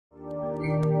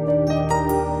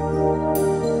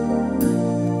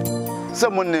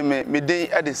Osamoneme Mede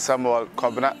Edi Samuel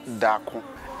Kobna Dako,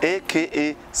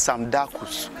 aka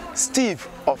SAMDUCKUS, Steve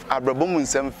of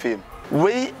Abrabomunsem fame.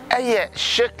 We a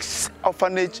Shakes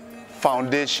Orphanage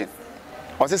Foundation.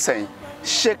 What's it saying?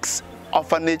 Shakes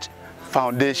Orphanage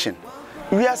Foundation.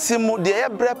 We are simu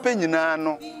the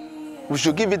no. We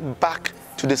should give it back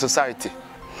to the society.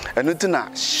 And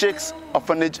now Shakes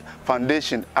Orphanage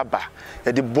Foundation Abba.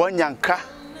 The boy Yanka,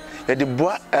 the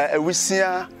boy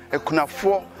Ewisia, a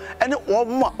Kunafo, and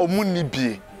one omuni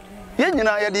be.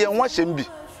 Yenina yadi and washembi.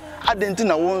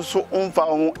 Adentina won so unfa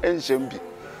on enshembi.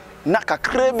 Naka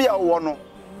krebia wono,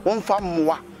 unfa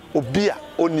mwa, obia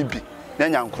onibi,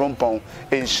 Nyan Crompon,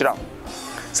 and Shram.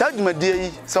 Sajma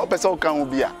dear, so person can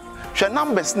be a. She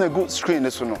numbers na good screen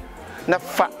is no. Na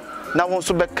fa, na won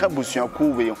so back cabusian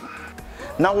cool way.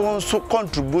 Now won so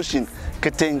contribution,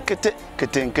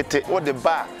 kete, or the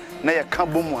bar, na ya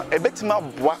cambomo, a bit ma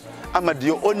bois,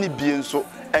 amadio only being so,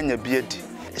 and your beard.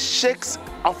 Shakes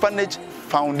Orphanage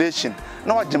Foundation.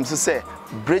 Now what James say,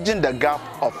 bridging the gap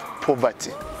of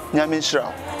poverty. Nyamin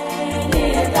Shroud.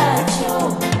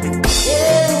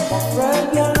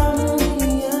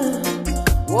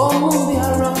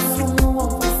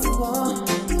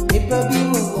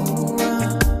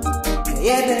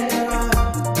 Yeah.